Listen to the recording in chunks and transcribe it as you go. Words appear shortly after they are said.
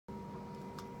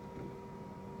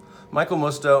Michael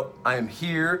Musto, I am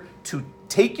here to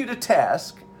take you to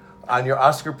task on your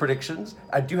Oscar predictions.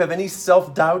 Do you have any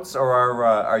self-doubts, or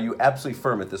are you absolutely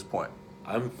firm at this point?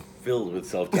 I'm filled with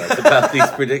self-doubts about these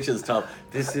predictions, Tom.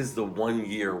 This is the one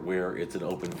year where it's an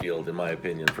open field, in my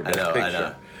opinion, for Best Picture. I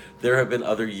know. There have been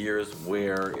other years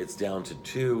where it's down to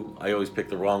two. I always pick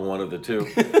the wrong one of the two.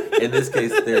 In this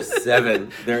case, there's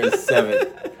seven. There is seven.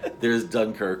 There's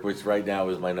Dunkirk, which right now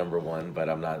is my number one, but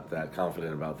I'm not that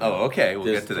confident about that. Oh, okay. We'll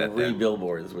There's get to that three then.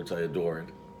 Billboards, which I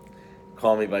adored.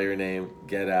 Call Me By Your Name,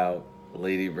 Get Out,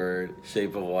 Lady Bird,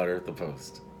 Shape of Water, The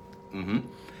Post. Mm-hmm.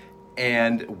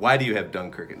 And why do you have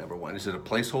Dunkirk at number one? Is it a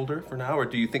placeholder for now, or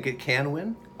do you think it can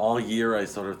win? All year, I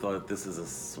sort of thought this is a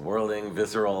swirling,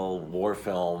 visceral war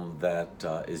film that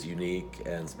is unique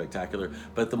and spectacular.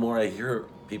 But the more I hear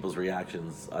people's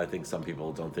reactions, I think some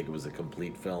people don't think it was a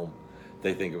complete film.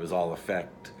 They think it was all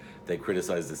effect. They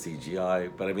criticize the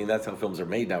CGI. But I mean, that's how films are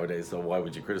made nowadays, so why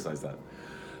would you criticize that?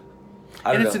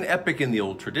 And it's an epic in the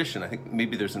old tradition. I think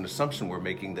maybe there's an assumption we're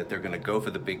making that they're going to go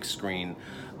for the big screen.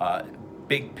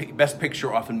 Best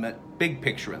Picture often meant big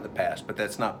picture in the past, but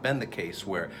that's not been the case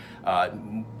where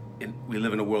we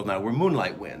live in a world now where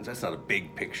Moonlight wins. That's not a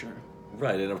big picture.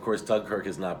 Right, and of course Dunkirk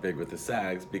is not big with the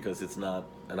SAGs because it's not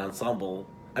an ensemble.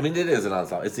 I mean, it is an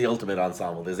ensemble. It's the ultimate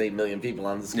ensemble. There's 8 million people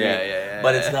on the screen. Yeah.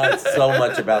 But it's not so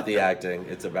much about the acting.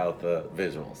 It's about the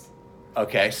visuals.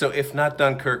 Okay, so if not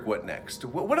Dunkirk, what next?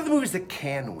 What are the movies that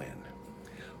can win?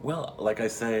 Well, like I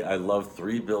say, I love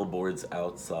 3 Billboards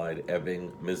Outside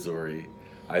Ebbing, Missouri.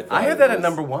 I have that at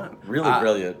number one. Really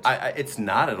brilliant. It's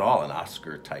not at all an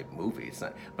Oscar-type movie. It's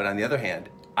not. But on the other hand,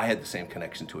 I had the same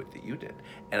connection to it that you did.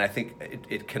 And I think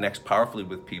it connects powerfully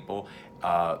with people.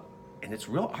 And it's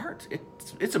real art.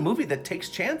 It's a movie that takes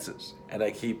chances. And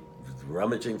I keep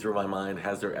rummaging through my mind,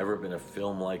 has there ever been a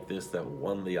film like this that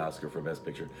won the Oscar for Best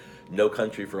Picture? No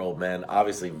Country for Old Men,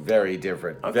 obviously very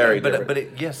different. Okay, very different.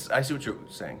 But yes, I see what you're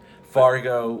saying.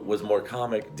 Fargo was more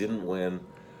comic, didn't win.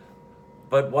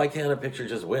 But why can't a picture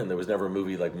just win? There was never a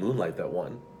movie like Moonlight that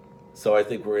won. So I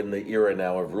think we're in the era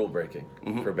now of rule breaking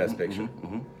for Best Picture.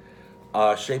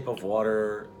 Shape of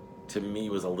Water, to me,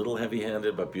 was a little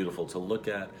heavy-handed but beautiful to look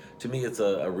at. To me, it's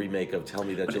a remake of Tell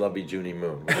Me That You Love Me, Junie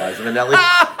Moon, with Liza Minnelli.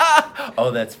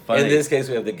 Oh, that's funny. In this case,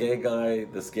 we have the gay guy,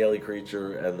 the scaly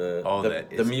creature, and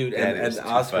the mute. And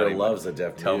Oscar loves a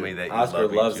deaf mute. Tell Me That You Oscar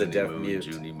Love Me, loves Junie a deaf Moon, mute.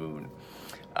 Junie Moon.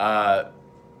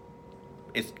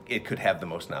 It could have the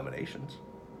most nominations.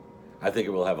 I think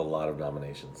it will have a lot of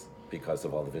nominations because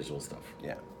of all the visual stuff.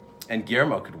 Yeah. And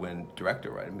Guillermo could win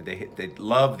director, right? I mean, they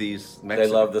love these Mexican...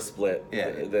 They love the split.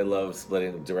 Yeah. They love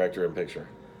splitting director and picture.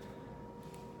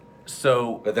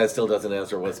 So... But that still doesn't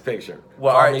answer what's picture.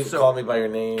 Well, Call Me By Your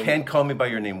Name. Can Call Me By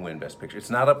Your Name win Best Picture? It's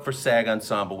not up for SAG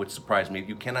Ensemble, which surprised me.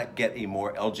 You cannot get a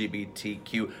more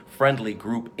LGBTQ-friendly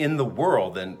group in the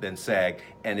world than SAG.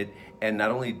 And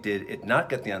not only did it not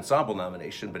get the Ensemble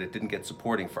nomination, but it didn't get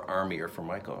supporting for Army or for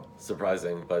Michael.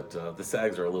 Surprising, but the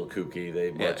SAGs are a little kooky.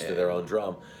 They march to their own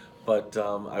drum. But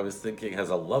I was thinking,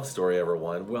 has a love story ever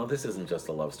won? Well, this isn't just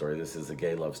a love story. This is a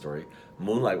gay love story.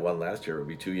 Moonlight won last year. It would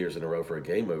be 2 years in a row for a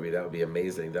gay movie. That would be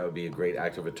amazing. That would be a great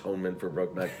act of atonement for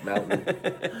Brokeback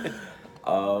Mountain.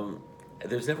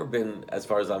 There's never been, as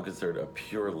far as I'm concerned, a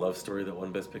pure love story that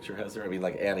won Best Picture, has there? I mean,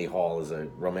 like Annie Hall is a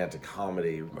romantic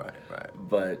comedy. Right.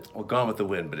 But... Well, Gone with the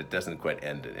Wind, but it doesn't quite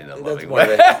end in a loving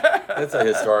way. That's a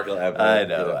historical epic. I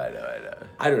know.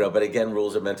 I don't know, but again,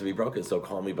 rules are meant to be broken, so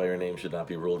Call Me By Your Name should not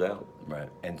be ruled out. Right.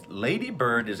 And Lady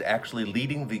Bird is actually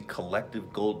leading the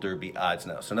collective Gold Derby odds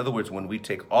now. So in other words, when we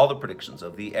take all the predictions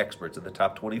of the experts of the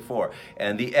top 24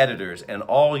 and the editors and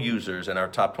all users and our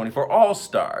top 24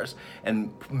 all-stars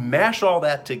and mash all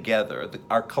that together,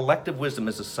 our collective wisdom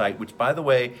is a site which, by the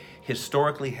way,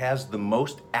 historically has the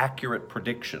most accurate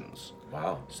predictions.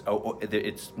 Wow. So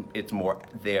it's more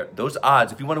there. Those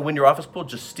odds, if you want to win your office pool,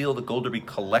 just steal the Gold Derby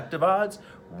collective odds.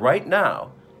 Right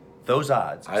now, those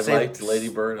odds. I liked Lady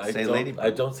Bird. Lady Bird. I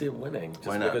don't see it winning. Just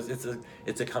Why not? Because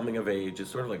it's a coming of age.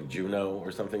 It's sort of like Juno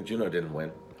or something. Juno didn't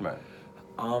win. Right.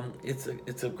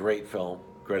 It's a great film.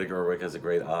 Greta Gerwig has a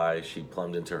great eye. She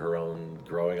plumbed into her own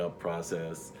growing up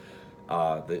process.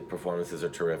 The performances are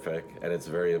terrific, and it's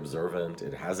very observant.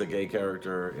 It has a gay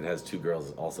character. It has 2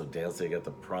 girls also dancing at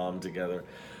the prom together.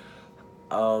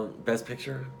 Best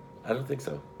Picture? I don't think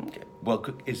so. Okay. Well,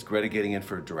 is Greta getting in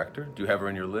for a director? Do you have her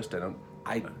on your list?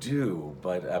 I do,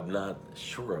 but I'm not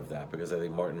sure of that because I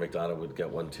think Martin McDonagh would get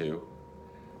one too.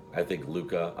 I think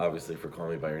Luca, obviously, for Call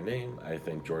Me By Your Name. I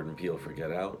think Jordan Peele for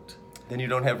Get Out. Then you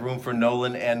don't have room for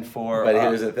Nolan and for... But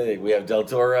here's the thing. We have Del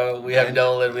Toro, we have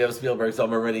Nolan, we have Spielberg, so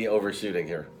I'm already overshooting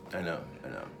here. I know.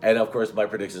 And of course, my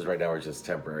predictions right now are just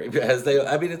temporary because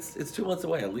it's 2 months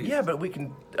away at least. Yeah, but we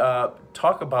can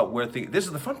talk about where this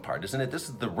is the fun part, isn't it? This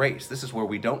is the race. This is where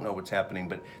we don't know what's happening,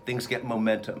 but things get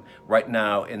momentum. Right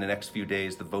now, in the next few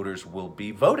days, the voters will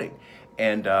be voting.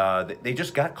 And they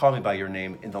just got Call Me By Your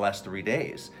Name in the last 3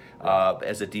 days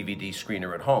as a DVD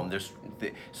screener at home.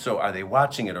 So are they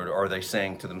watching it, or are they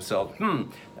saying to themselves,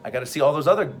 I got to see all those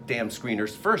other damn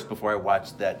screeners first before I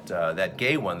watch that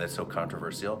gay one that's so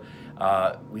controversial?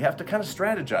 We have to kind of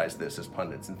strategize this as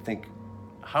pundits and think,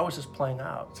 how is this playing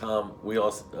out? Tom, we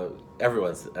also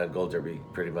everyone's at Gold Derby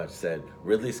pretty much said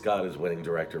Ridley Scott is winning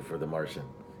director for The Martian.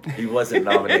 He wasn't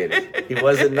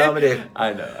nominated.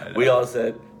 I know. We all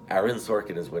said Aaron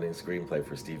Sorkin is winning screenplay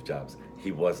for Steve Jobs.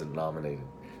 He wasn't nominated.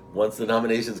 Once the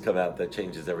nominations come out, that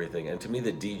changes everything. And to me,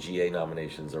 the DGA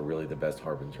nominations are really the best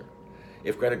harbinger.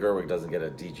 If Greta Gerwig doesn't get a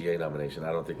DGA nomination,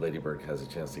 I don't think Lady Bird has a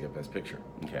chance to get Best Picture.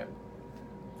 Okay.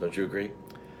 Don't you agree?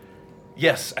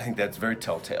 Yes, I think that's very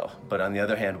telltale. But on the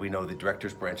other hand, we know the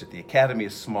director's branch at the Academy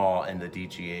is small and the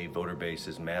DGA voter base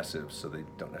is massive, so they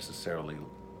don't necessarily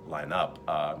line up.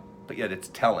 But yet it's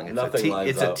telling.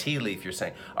 It's a tea leaf, you're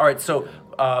saying. All right, so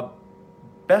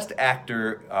Best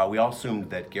Actor, we all assumed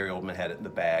that Gary Oldman had it in the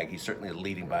bag. He's certainly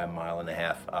leading by 1.5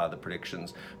 miles, the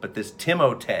predictions. But this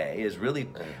Timothée is really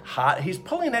hot. He's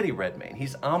pulling Eddie Redmayne.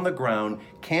 He's on the ground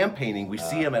campaigning. We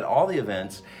see him at all the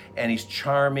events, and he's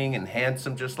charming and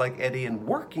handsome just like Eddie and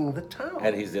working the town.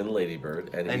 And he's in Lady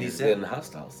Bird, and he's in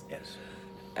Hostiles. Yes.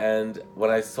 And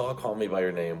when I saw Call Me By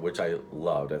Your Name, which I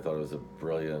loved, I thought it was a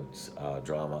brilliant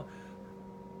drama,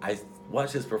 I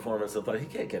watched his performance and thought, he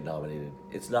can't get nominated.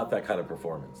 It's not that kind of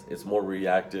performance. It's more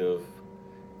reactive.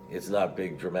 It's not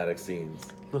big dramatic scenes.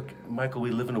 Look, Michael,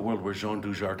 we live in a world where Jean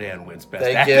Dujardin wins Best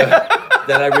Thank Actor. you.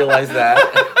 Then I realized that.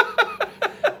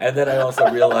 And then I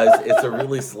also realized it's a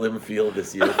really slim field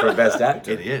this year for Best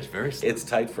Actor. It is, very slim. It's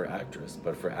tight for actress,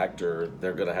 but for actor,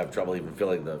 they're going to have trouble even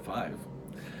filling the 5.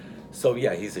 So,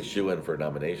 yeah, he's a shoo-in for a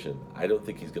nomination. I don't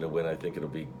think he's going to win. I think it'll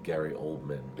be Gary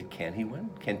Oldman. But can he win?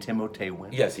 Can Timothée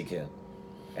win? Yes, he can.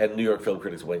 And New York film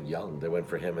critics went young. They went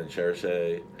for him and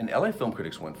Cherchez. And LA film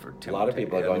critics went for Timothée. A lot of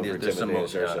people are going for Timothée and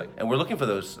Cherchez. And we're looking for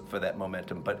that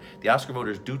momentum. But the Oscar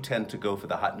voters do tend to go for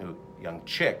the hot new young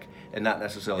chick and not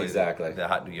necessarily the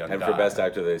hot new young guy. And for Best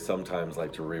Actor, they sometimes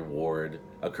like to reward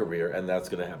a career. And that's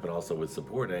going to happen also with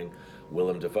supporting.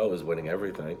 Willem Dafoe is winning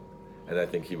everything. And I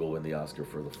think he will win the Oscar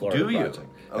for the Florida Project.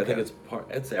 Okay. I think it's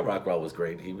and Sam Rockwell was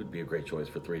great. He would be a great choice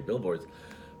for 3 Billboards.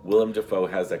 Willem Dafoe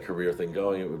has that career thing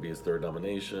going. It would be his 3rd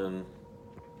nomination.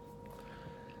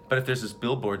 But if there's this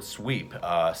Billboard sweep,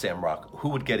 who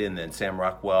would get in then? Sam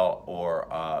Rockwell or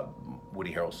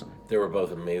Woody Harrelson? They were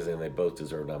both amazing. They both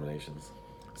deserve nominations.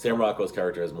 Sam Rockwell's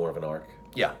character has more of an arc.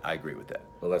 Yeah, I agree with that.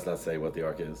 Well, let's not say what the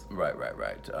arc is. Right.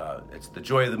 It's the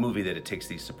joy of the movie that it takes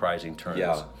these surprising turns.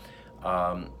 Yeah.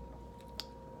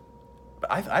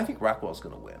 But I think Rockwell's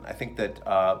going to win. I think that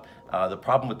the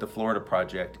problem with the Florida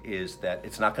Project is that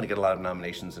it's not going to get a lot of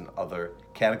nominations in other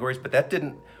categories, but that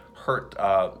didn't hurt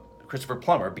Christopher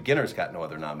Plummer. Beginners got no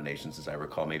other nominations, as I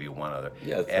recall, maybe one other.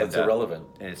 Yeah, it's irrelevant.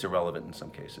 And it's irrelevant in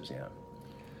some cases, yeah.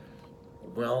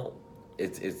 Well,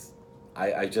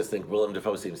 I just think Willem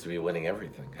Dafoe seems to be winning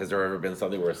everything. Has there ever been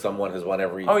something where someone has won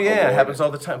every award? It happens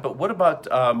all the time. But what about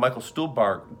Michael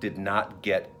Stuhlbarg did not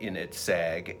get in at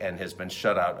SAG and has been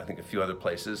shut out, I think, a few other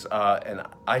places. And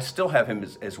I still have him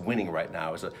as winning right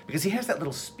now because he has that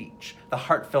little speech, the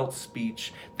heartfelt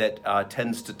speech that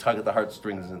tends to tug at the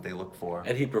heartstrings that they look for.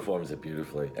 And he performs it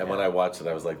beautifully. And when I watched it,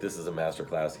 I was like, this is a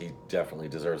masterclass. He definitely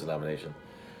deserves a nomination.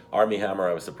 Armie Hammer,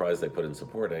 I was surprised they put in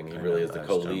supporting. He really is the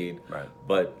co-lead. Right.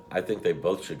 But I think they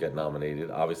both should get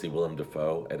nominated. Obviously, Willem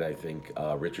Dafoe, and I think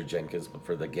Richard Jenkins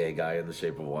for the gay guy in The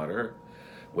Shape of Water,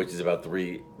 which is about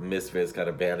 3 misfits kind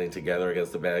of banding together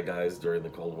against the bad guys during the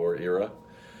Cold War era.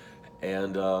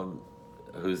 And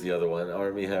who's the other one?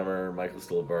 Armie Hammer, Michael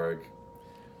Stuhlbarg,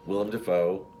 Willem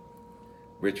Dafoe,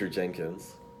 Richard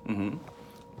Jenkins. Mm-hmm.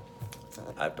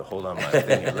 I have to hold on my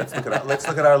thing here. Let's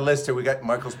look at our list here. We got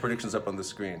Michael's predictions up on the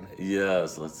screen.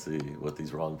 Yes, let's see what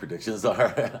these wrong predictions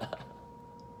are.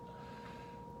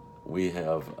 We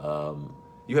have...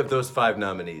 you have those 5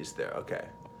 nominees there, okay.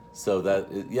 So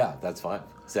that's fine.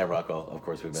 Sam Rockwell, of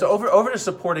course, we mentioned. So over to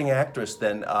supporting actress,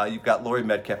 then you've got Laurie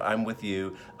Metcalf. I'm with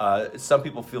you. Some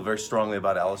people feel very strongly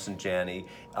about Allison Janney.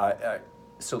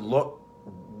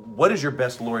 What is your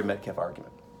best Laurie Metcalf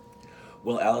argument?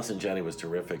 Well, Allison Janney was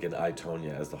terrific in I,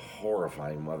 Tonya as the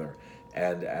horrifying mother.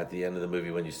 And at the end of the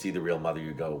movie, when you see the real mother,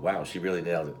 you go, wow, she really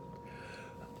nailed it.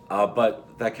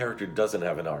 But that character doesn't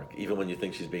have an arc. Even when you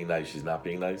think she's being nice, she's not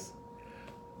being nice.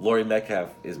 Laurie Metcalf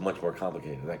is much more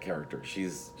complicated, that character. She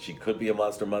could be a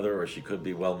monster mother, or she could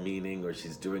be well-meaning, or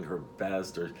she's doing her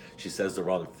best, or she says the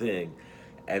wrong thing,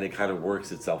 and it kind of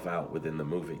works itself out within the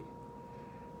movie.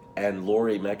 And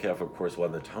Laurie Metcalf, of course,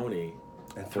 won the Tony.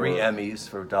 And 3 Emmys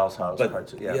for Doll's House.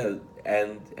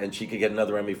 And she could get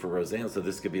another Emmy for Roseanne, so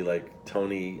this could be like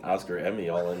Tony, Oscar, Emmy,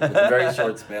 all in a very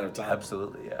short span of time.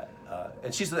 Absolutely, yeah.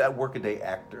 And she's that workaday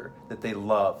actor that they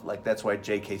love. Like, that's why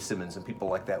J.K. Simmons and people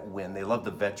like that win. They love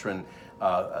the veteran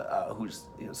who's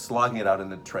slogging it out in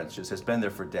the trenches, has been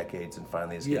there for decades, and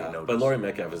finally is getting noticed. But Laurie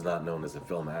Metcalf is not known as a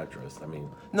film actress. I mean,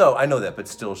 no, I know that, but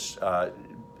still,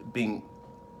 being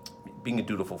a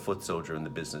dutiful foot soldier in the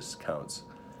business counts.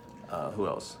 Who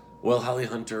else? Well, Holly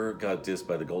Hunter got dissed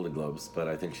by the Golden Globes, but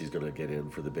I think she's going to get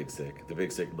in for The Big Sick. The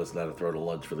Big Sick must not have thrown a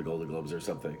lunch for the Golden Globes or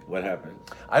something. What happened?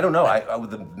 I don't know.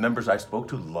 The members I spoke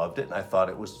to loved it, and I thought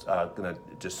it was going to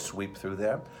just sweep through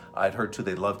them. I'd heard, too,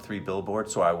 they loved 3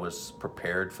 Billboards, so I was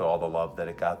prepared for all the love that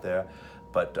it got there.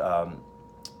 But,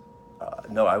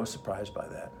 no, I was surprised by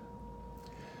that.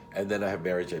 And then I have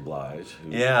Mary J. Blige.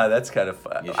 Yeah, that's kind of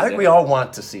fun. I think we all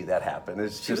want to see that happen.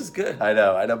 She was good. I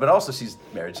know. But also she's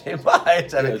Mary J.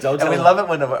 Blige. And we love it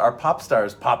when our pop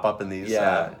stars pop up in these.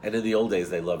 Yeah, and in the old days,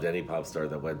 they loved any pop star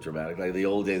that went dramatic. Like the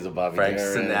old days of Bobby Frank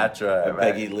Darin, Sinatra, and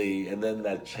Peggy Lee. And then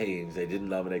that changed. They didn't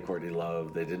nominate Courtney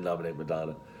Love. They didn't nominate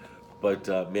Madonna. But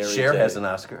Mary Cher J. has an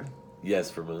Oscar. Yes,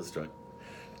 for Moonstruck.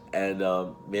 And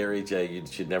Mary J., you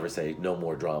should never say no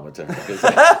more drama to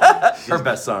her. Her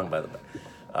best song, by the way.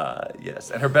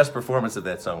 Yes, and her best performance of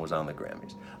that song was on the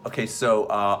Grammys. Okay, so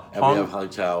and we have Hong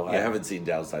Chow. Yeah. I haven't seen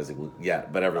Downsizing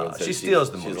yet, but everyone says she steals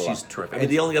the movie. She's terrific. I mean,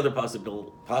 the only other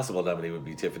possible nominee would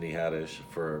be Tiffany Haddish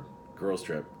for Girls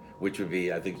Trip, which would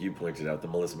be, I think you pointed out, the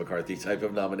Melissa McCarthy type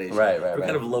of nomination. Right.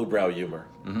 Kind of lowbrow humor.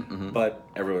 But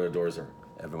everyone adores her.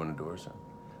 Everyone adores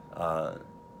her.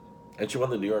 And she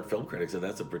won the New York Film Critics, and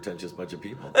that's a pretentious bunch of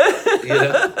people.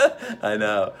 I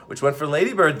know. Which went for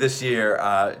Lady Bird this year.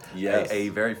 Yes. A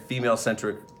very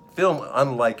female-centric film,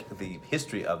 unlike the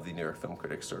history of the New York Film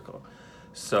Critics Circle.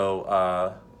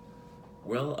 So,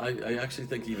 well, I actually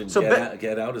think even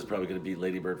Get Out is probably going to beat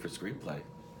Lady Bird for screenplay.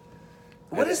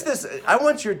 What is this? I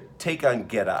want your take on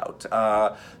Get Out,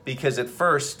 because at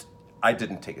first I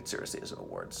didn't take it seriously as an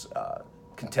awards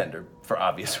contender for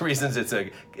obvious reasons. It's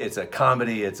a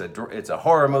comedy, it's a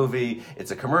horror movie, it's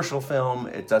a commercial film.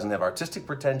 It doesn't have artistic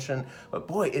pretension, but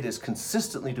boy, it is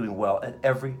consistently doing well at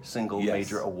every single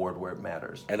major award where it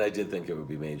matters. And I did think it would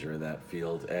be major in that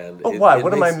field. And why?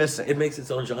 What am I missing? It makes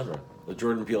its own genre.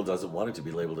 Jordan Peele doesn't want it to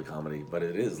be labeled a comedy, but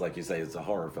it is, like you say, it's a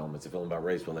horror film. It's a film about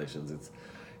race relations.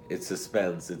 It's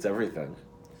suspense. It's everything.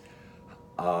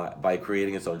 By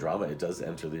creating its own drama, it does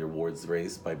enter the awards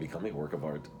race by becoming a work of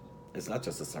art. It's not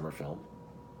just a summer film.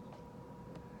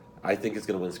 I think it's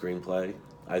going to win screenplay.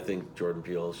 I think Jordan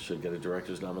Peele should get a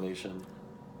director's nomination,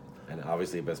 and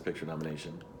obviously a Best Picture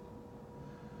nomination.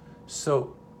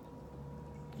 So,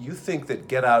 you think that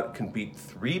Get Out can beat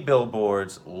 3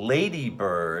 Billboards, Lady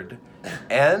Bird,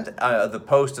 and The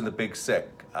Post and The Big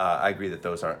Sick? I agree that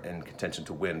those aren't in contention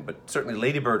to win, but certainly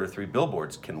Lady Bird or 3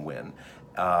 Billboards can win.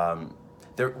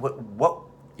 What?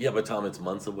 Yeah, but Tom, it's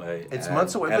months away. It's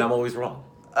months away, and I'm always wrong.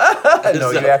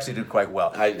 No, you actually did quite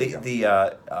well. The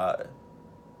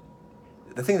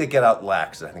thing that Get Out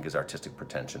lacks, I think, is artistic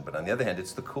pretension. But on the other hand,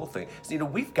 it's the cool thing. So,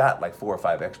 we've got like 4 or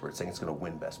 5 experts saying it's going to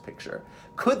win Best Picture.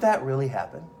 Could that really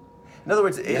happen? In other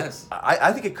words, yes.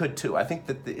 I think it could too. I think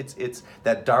that it's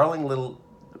that darling little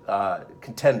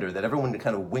contender that everyone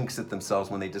kind of winks at themselves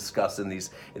when they discuss in these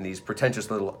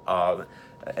pretentious little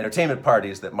entertainment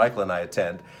parties that Michael and I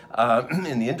attend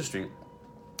in the industry.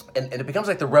 And it becomes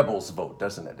like the rebels vote,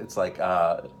 doesn't it? It's like,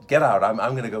 Get Out, I'm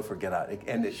going to go for Get Out.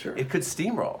 And it could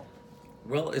steamroll.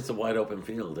 Well, it's a wide open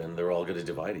field, and they're all going to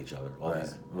divide each other, all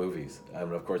these movies.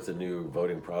 And, of course, the new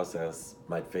voting process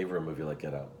might favor a movie like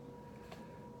Get Out.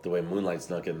 The way Moonlight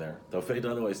snuck in there. Though Faye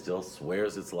Dunaway still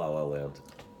swears it's La La Land.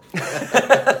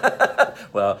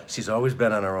 Well, she's always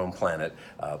been on her own planet,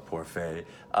 poor Faye.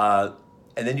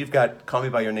 And then you've got Call Me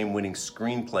By Your Name winning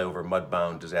screenplay over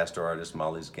Mudbound, Disaster Artist,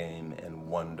 Molly's Game, and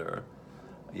Wonder.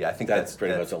 Yeah, I think that's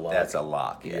pretty much a lock. That's a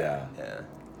lock, yeah.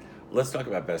 Let's talk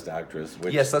about Best Actress,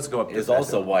 which let's go up to is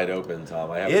also wide open, Tom.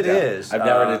 It is. I've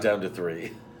narrowed it down to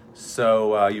 3.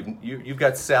 So you've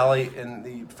got Sally in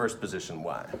the first position.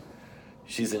 Why?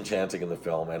 She's enchanting in the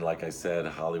film, and like I said,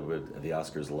 Hollywood, the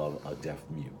Oscars love a deaf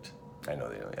mute. I know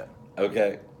they do, yeah.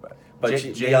 Okay. Right. But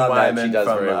Jane Wyman she does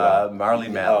from very well. Marley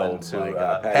Matlin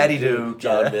to Patty Duke,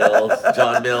 John Mills.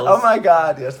 Oh my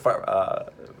God! Yes.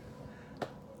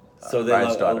 So they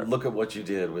look at what you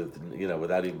did with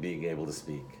without even being able to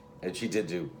speak, and she did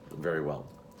do very well.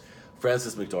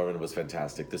 Frances McDormand was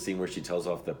fantastic. The scene where she tells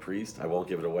off the priest, I won't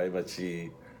give it away, but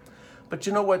she... But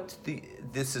you know what?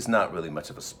 This is not really much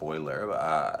of a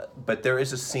spoiler, but there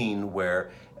is a scene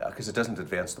where, because it doesn't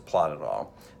advance the plot at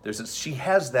all, she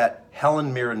has that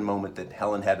Helen Mirren moment that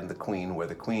Helen had in The Queen, where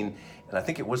the Queen, and I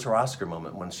think it was her Oscar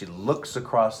moment, when she looks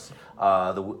across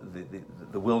the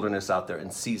wilderness out there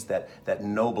and sees that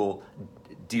noble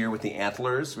deer with the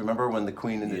antlers. Remember when the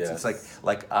Queen, and Yes. it's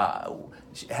like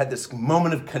she had this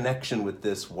moment of connection with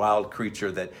this wild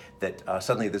creature that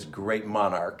suddenly this great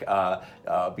monarch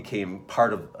became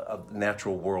part of the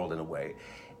natural world in a way,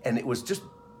 and it was just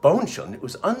bone chilling. It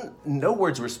was no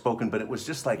words were spoken, but it was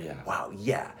just like, wow,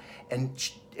 yeah.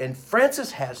 And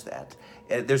Frances has that.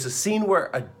 There's a scene where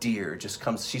a deer just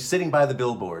comes. She's sitting by the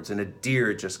billboards, and a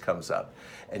deer just comes up,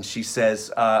 and she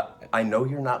says, "I know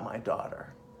you're not my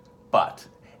daughter, but."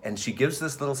 And she gives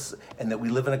this little, and that we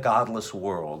live in a godless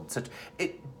world.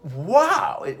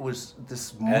 Wow! It was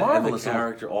this marvelous. And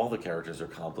all the characters are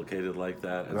complicated like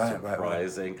that and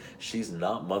surprising. Right. She's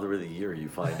not Mother of the Year, you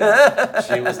find out.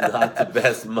 She was not the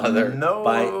best mother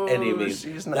by any means.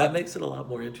 She's not. That makes it a lot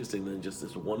more interesting than just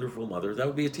this wonderful mother. That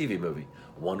would be a TV movie.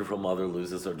 Wonderful mother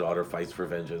loses her daughter, fights for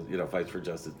vengeance, fights for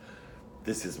justice.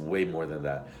 This is way more than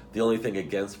that. The only thing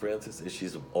against Frances is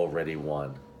she's already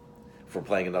won for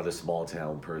playing another small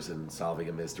town person solving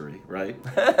a mystery, right?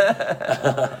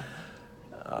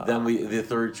 Then the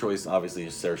third choice obviously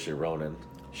is Saoirse Ronan.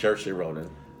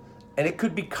 And it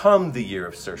could become the year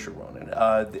of Saoirse Ronan.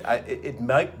 It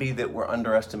might be that we're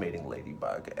underestimating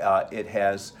Ladybug. It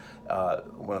has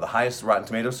one of the highest Rotten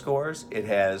Tomatoes scores. It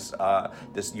has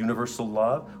this universal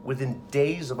love. Within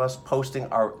days of us posting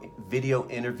our video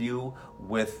interview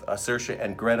with Saoirse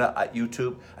and Greta at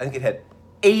YouTube, I think it had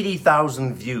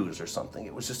 80,000 views or something.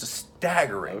 It was just a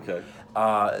staggering. Okay.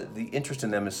 The interest in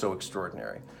them is so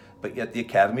extraordinary. But yet the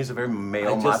Academy is a very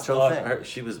male macho thing.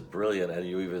 She was brilliant, and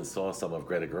you even saw some of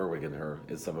Greta Gerwig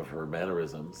in some of her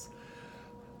mannerisms.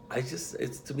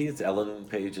 To me, it's Ellen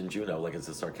Page and Juno, like it's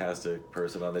a sarcastic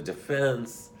person on the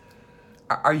defense.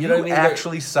 Are you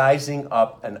actually sizing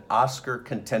up an Oscar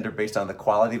contender based on the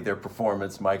quality of their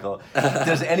performance, Michael?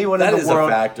 Does anyone in the world?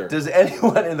 A factor. Does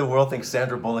anyone in the world think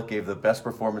Sandra Bullock gave the best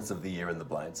performance of the year in The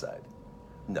Blind Side?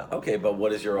 No. Okay, but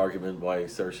what is your argument why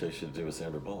Saoirse should do with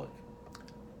Sandra Bullock?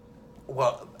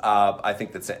 Well, I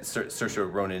think that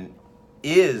Saoirse Ronan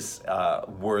is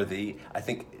worthy. I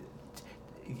think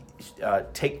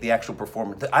take the actual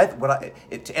performance.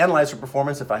 To analyze her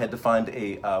performance, if I had to find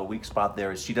a weak spot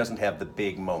there, is she doesn't have the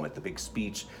big moment, the big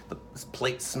speech, the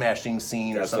plate smashing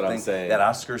scene or something. That's what I'm saying. That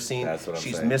Oscar scene. That's what I'm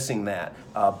saying. She's missing that.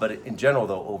 But in general,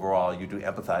 though, overall, you do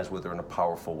empathize with her in a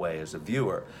powerful way as a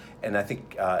viewer, and I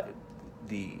think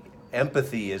the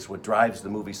empathy is what drives the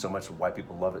movie so much, why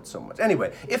people love it so much.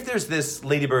 Anyway, if there's this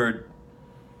Ladybird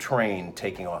train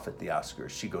taking off at the Oscars,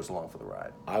 she goes along for the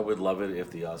ride. I would love it if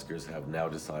the Oscars have now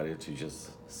decided to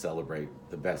just celebrate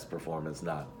the best performance,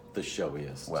 not the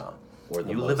showiest. Well, or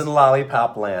you live in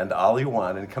lollipop land all you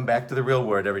want, and come back to the real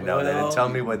world every now and then and tell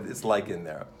me what it's like in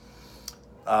there.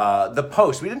 The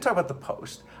Post. We didn't talk about The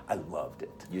Post. I loved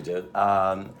it. You did?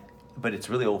 But it's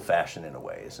really old-fashioned in a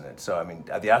way, isn't it? So, I mean,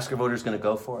 are the Oscar voters going to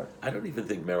go for it? I don't even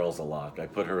think Meryl's a lock. I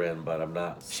put her in, but I'm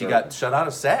not She got shut out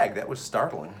of SAG. That was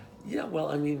startling. Yeah, well,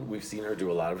 I mean, we've seen her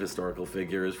do a lot of historical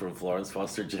figures, from Florence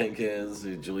Foster Jenkins,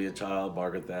 Julia Child,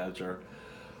 Margaret Thatcher,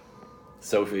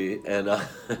 Sophie, and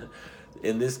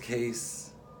in this case,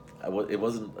 it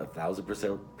wasn't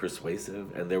 1,000%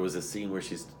 persuasive, and there was a scene where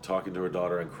she's talking to her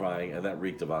daughter and crying, and that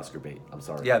reeked of Oscar bait. I'm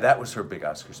sorry. Yeah, that was her big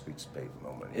Oscar speech bait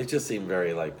moment. It just seemed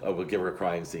very like, oh, we'll give her a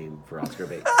crying scene for Oscar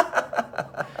bait.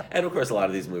 And of course, a lot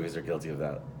of these movies are guilty of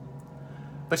that.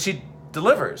 But she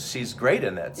delivers. She's great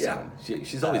in that scene. Yeah,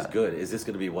 she's always good. Is this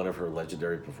going to be one of her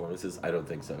legendary performances? I don't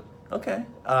think so. Okay.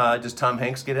 Does Tom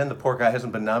Hanks get in? The poor guy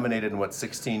hasn't been nominated in,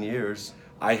 16 years?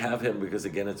 I have him because,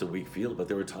 again, it's a weak field, but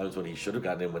there were times when he should have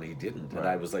gotten in when he didn't. Right. And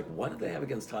I was like, what did they have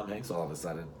against Tom Hanks all of a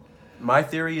sudden? My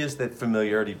theory is that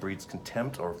familiarity breeds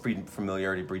contempt, or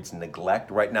familiarity breeds neglect.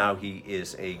 Right now, he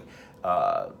is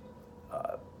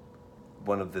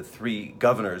one of the 3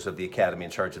 governors of the Academy in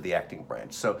charge of the acting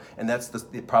branch. So, and that's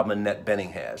the problem Annette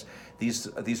Bening has.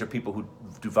 These are people who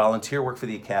do volunteer work for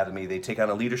the Academy. They take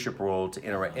on a leadership role to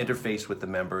interface with the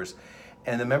members,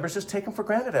 and the members just take them for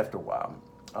granted after a while.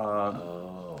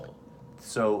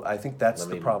 So I think that's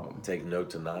the problem. Take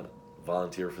note to not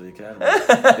volunteer for the Academy.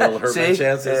 It'll hurt my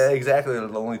chances. Exactly.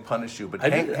 It'll only punish you. But I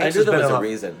knew there was a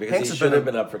reason, because he should have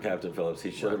been up for Captain Phillips. He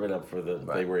should have been up for the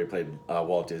thing where he played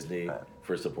Walt Disney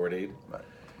for support aid. Right.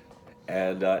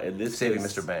 And in this Saving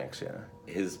case, Mr. Banks,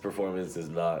 his performance is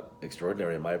not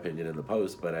extraordinary in my opinion in The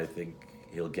Post, but I think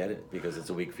he'll get it because it's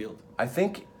a weak field. I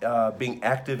think being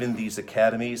active in these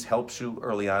academies helps you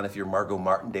early on. If you're Margot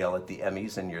Martindale at the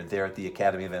Emmys and you're there at the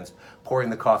Academy events, pouring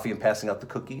the coffee and passing out the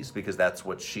cookies, because that's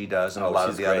what she does and a lot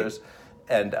of the others.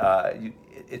 And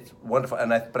it's wonderful.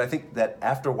 But I think that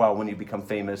after a while, when you become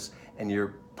famous and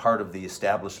you're part of the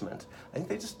establishment, I think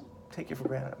they just take you for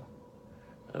granted.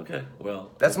 Okay,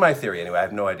 well, that's my theory anyway. I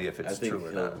have no idea if it's true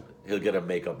or not. He'll get a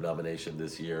makeup nomination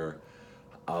this year.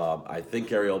 I think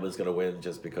Gary Oldman's going to win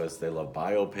just because they love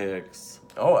biopics.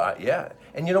 Oh, yeah.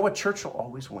 And you know what? Churchill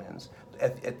always wins.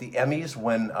 At the Emmys,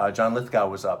 when John Lithgow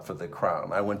was up for The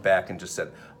Crown, I went back and just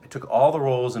said, I took all the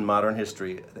roles in modern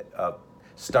history,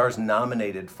 stars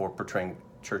nominated for portraying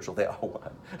Churchill, they all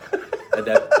won.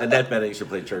 Annette Bening should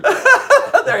play Churchill.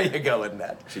 There you go,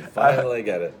 Annette. She'd finally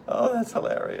get it. Oh, that's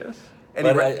hilarious. And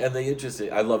the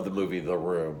interesting, I love the movie The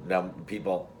Room. Now,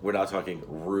 people, we're not talking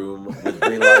Room with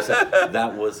Brie Larson.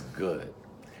 That was good.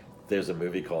 There's a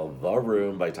movie called The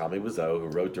Room by Tommy Wiseau, who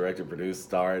wrote, directed, produced,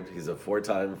 starred. He's a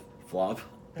 4-time flop.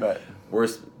 Right.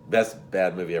 Best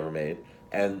bad movie ever made.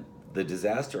 And The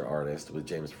Disaster Artist with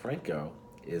James Franco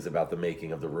is about the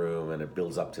making of The Room, and it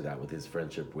builds up to that with his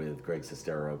friendship with Greg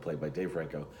Sestero, played by Dave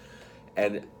Franco.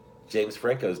 And James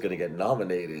Franco is going to get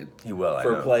nominated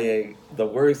for playing the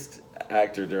worst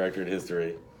actor director in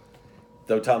history.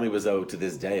 Though Tommy Wiseau, to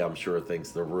this day, I'm sure thinks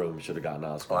The Room should have gotten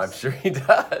Oscars. Oh, I'm sure he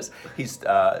does. He's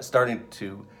starting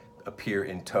to appear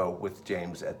in tow with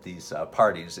James at these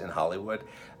parties in Hollywood,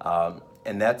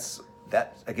 and that's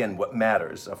again what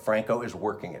matters. Franco is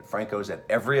working it. Franco's at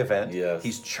every event. Yes.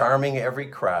 He's charming every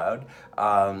crowd.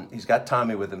 He's got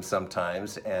Tommy with him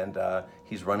sometimes, and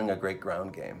he's running a great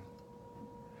ground game.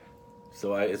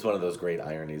 So it's one of those great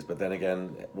ironies. But then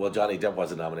again, well, Johnny Depp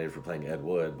wasn't nominated for playing Ed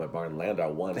Wood, but Martin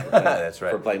Landau won for playing, that's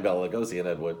right, for playing Bela Lugosi in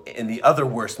Ed Wood. In the other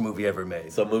worst movie ever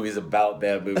made. So movies about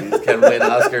bad movies can win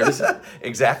Oscars.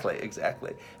 Exactly.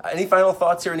 Any final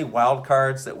thoughts here? Any wild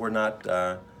cards that we're not...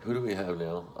 Who do we have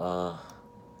now?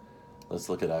 Let's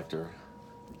look at actor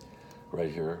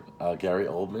right here. Gary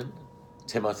Oldman.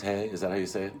 Timothée, is that how you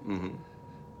say it? Mm-hmm.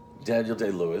 Daniel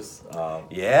Day-Lewis.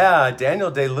 Yeah, Daniel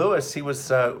Day-Lewis. He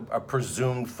was a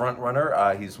presumed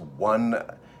frontrunner. He's won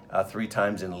 3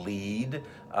 times in lead.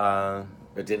 But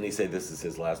didn't he say this is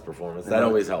his last performance? That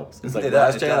always helps. It's like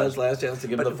last chance to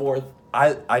give him the 4th.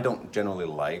 I don't generally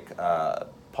like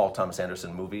Paul Thomas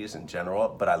Anderson movies in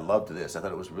general, but I loved this. I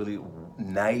thought it was really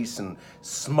nice and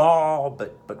small,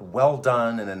 but well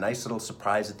done, and a nice little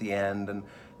surprise at the end. And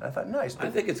I thought, nice. I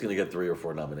think it's going to get 3 or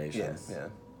 4 nominations. Yeah.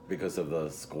 Because of the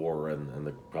score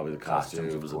and probably the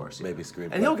costumes, of course, maybe screenplay.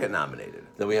 And he'll get nominated.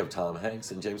 Then we have Tom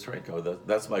Hanks and James Franco.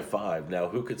 That's my 5. Now,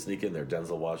 who could sneak in there?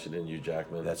 Denzel Washington, Hugh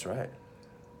Jackman. That's right.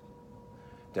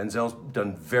 Denzel's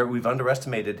done we've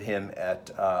underestimated him at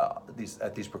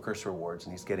these precursor awards,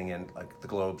 and he's getting in like the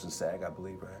Globes and SAG, I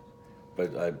believe, right?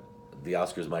 But the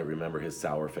Oscars might remember his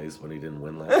sour face when he didn't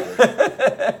win last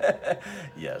year.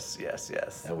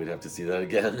 Yes. And we'd have to see that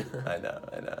again. I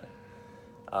know.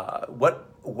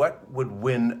 What would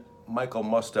win Michael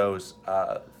Musto's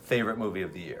favorite movie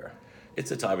of the year? It's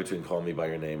a tie between Call Me by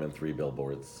Your Name and 3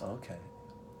 Billboards. Okay.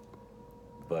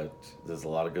 But there's a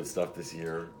lot of good stuff this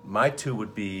year. My 2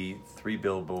 would be 3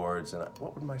 Billboards, and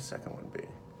what would my second one be?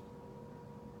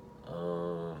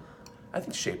 I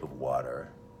think Shape of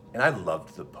Water. And I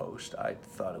loved The Post. I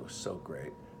thought it was so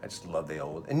great. I just love the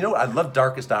old. And you know what? I love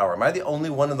Darkest Hour. Am I the only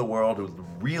one in the world who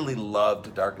really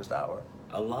loved Darkest Hour?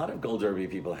 A lot of Gold Derby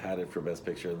people had it for Best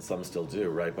Picture, and some still do,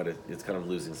 right? But it's kind of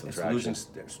losing some traction. It's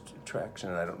losing traction,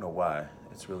 and I don't know why.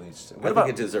 It's really... I think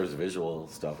it deserves visual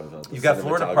stuff, I thought. You've got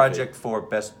Florida Project for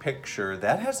Best Picture.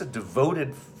 That has a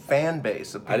devoted fan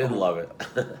base of people. I didn't love it.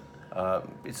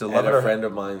 It's a love. And a friend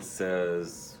of mine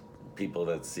says people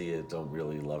that see it don't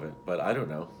really love it. But I don't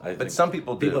know. But some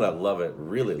people do. People that love it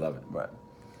really love it. Right.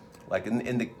 Like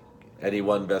in the... And he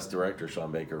won Best Director,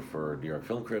 Sean Baker, for New York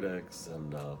Film Critics,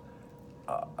 and...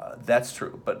 that's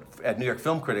true, but at New York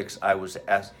Film Critics, I was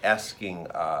asking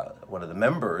one of the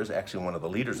members, actually one of the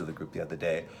leaders of the group the other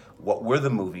day, what were the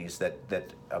movies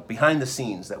that behind the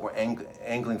scenes that were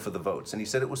angling for the votes, and he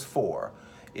said it was 4.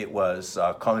 It was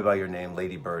Call Me by Your Name,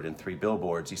 Lady Bird, and 3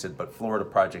 Billboards. He said, but Florida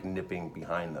Project nipping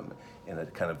behind them in a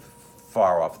kind of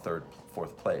far off 3rd,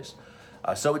 4th place.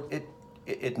 So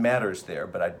it matters there,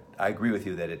 but I agree with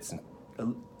you that it's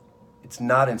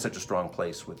not in such a strong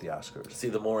place with the Oscars. See,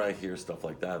 the more I hear stuff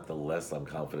like that, the less I'm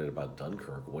confident about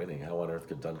Dunkirk winning. How on earth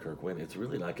could Dunkirk win? It's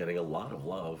really not getting a lot of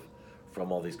love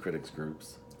from all these critics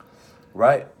groups.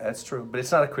 Right, that's true. But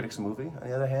it's not a critics' movie, on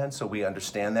the other hand, so we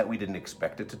understand that. We didn't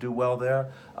expect it to do well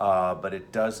there. But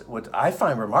it does. What I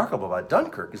find remarkable about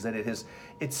Dunkirk is that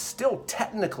it's still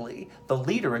technically the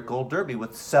leader at Gold Derby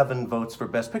with 7 votes for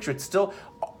Best Picture. It's still,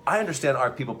 I understand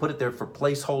our people put it there for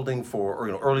placeholding for, or,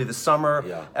 early this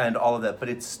summer and all of that, but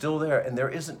it's still there. And there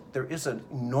is an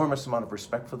enormous amount of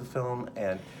respect for the film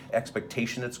and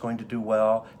expectation it's going to do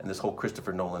well. And this whole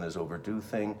Christopher Nolan is overdue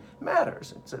thing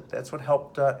matters. That's what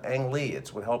helped Ang Lee.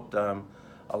 It's what helped a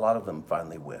lot of them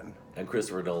finally win. And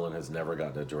Christopher Nolan has never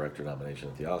gotten a director nomination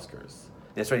at the Oscars.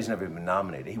 That's right, he's never been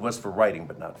nominated. He was for writing,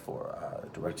 but not for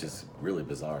directing. Which is really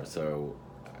bizarre. So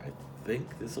I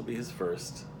think this will be his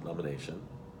first nomination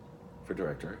for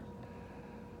director.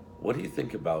 What do you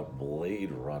think about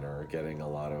Blade Runner getting a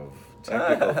lot of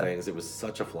technical things? It was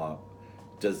such a flop.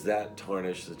 Does that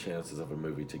tarnish the chances of a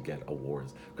movie to get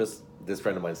awards? Because this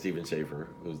friend of mine, Stephen Schaefer,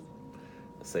 who's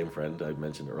the same friend I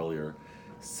mentioned earlier,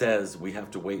 says we have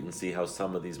to wait and see how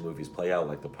some of these movies play out,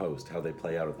 like The Post, how they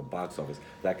play out at the box office.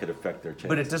 That could affect their chances.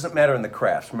 But it doesn't matter in the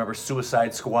crafts. Remember,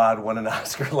 Suicide Squad won an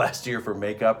Oscar last year for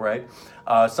makeup, right?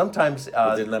 Sometimes...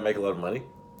 But didn't that make a lot of money?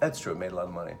 That's true, it made a lot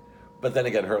of money. But then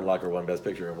again, Hurt Locker won Best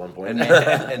Picture at one point.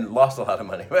 And lost a lot of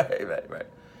money, right.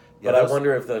 Yeah, but I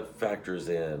wonder if that factors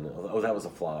in. Oh, that was a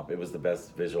flop. It was the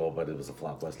best visual, but it was a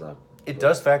flop. Let's not. It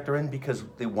does factor in because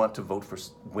they want to vote for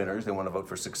winners. They want to vote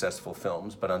for successful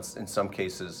films. But in some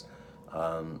cases,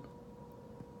 in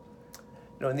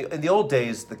the old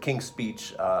days, The King's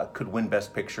Speech could win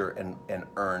Best Picture and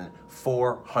earn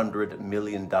 $400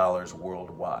 million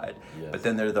worldwide. Yes. But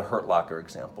then there are the Hurt Locker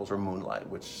examples, or Moonlight,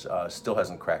 which still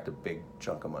hasn't cracked a big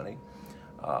chunk of money.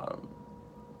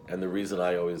 And the reason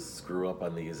I always screw up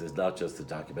on these is not just the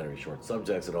documentary short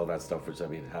subjects and all that stuff, which, I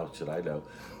mean, how should I know?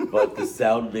 But the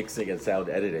sound mixing and sound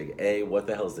editing. A, what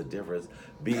the hell is the difference?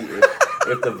 B,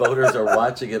 if the voters are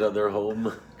watching it on their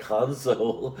home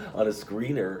console on a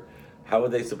screener, how are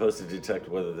they supposed to detect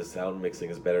whether the sound mixing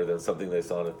is better than something they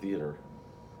saw in a theater?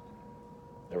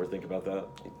 Ever think about that?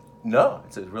 No,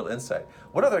 it's a real insight.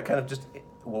 What other kind of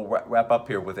we'll wrap up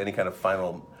here with any kind of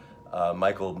final,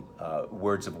 Michael,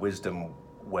 words of wisdom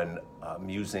when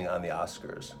musing on the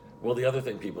Oscars? Well, the other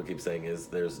thing people keep saying is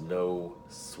there's no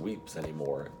sweeps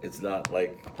anymore. It's not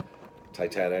like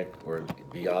Titanic or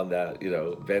beyond that,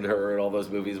 Ben-Hur and all those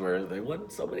movies where they won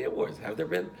so many awards. Have there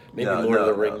been? Maybe Lord of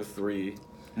the Rings 3.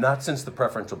 Not since the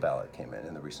preferential ballot came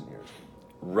in the recent years.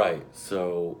 Right.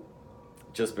 So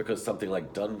just because something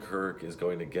like Dunkirk is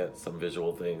going to get some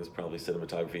visual things, probably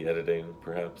cinematography, editing,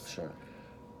 perhaps, sure,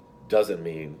 doesn't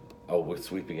mean, we're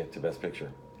sweeping it to Best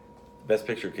Picture. Best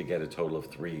Picture could get a total of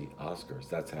 3 Oscars.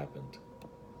 That's happened.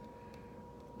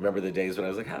 Remember the days when I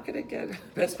was like, how can it get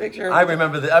Best Picture? I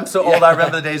remember I'm so old, I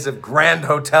remember the days of Grand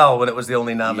Hotel when it was the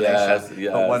only nomination,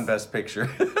 yes. but one Best Picture.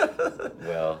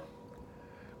 Well,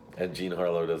 and Jean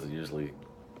Harlow doesn't usually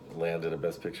land in a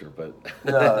Best Picture, but...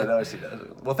 no, she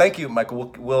doesn't. Well, thank you,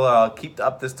 Michael. We'll keep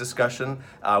up this discussion.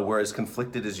 We're as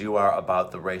conflicted as you are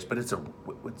about the race, but it's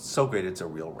so great it's a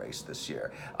real race this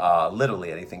year.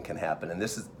 Literally anything can happen, and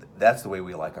that's the way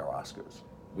we like our Oscars.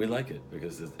 We like it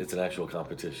because it's an actual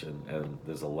competition, and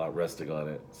there's a lot resting on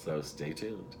it, so stay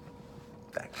tuned.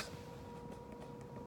 Thanks.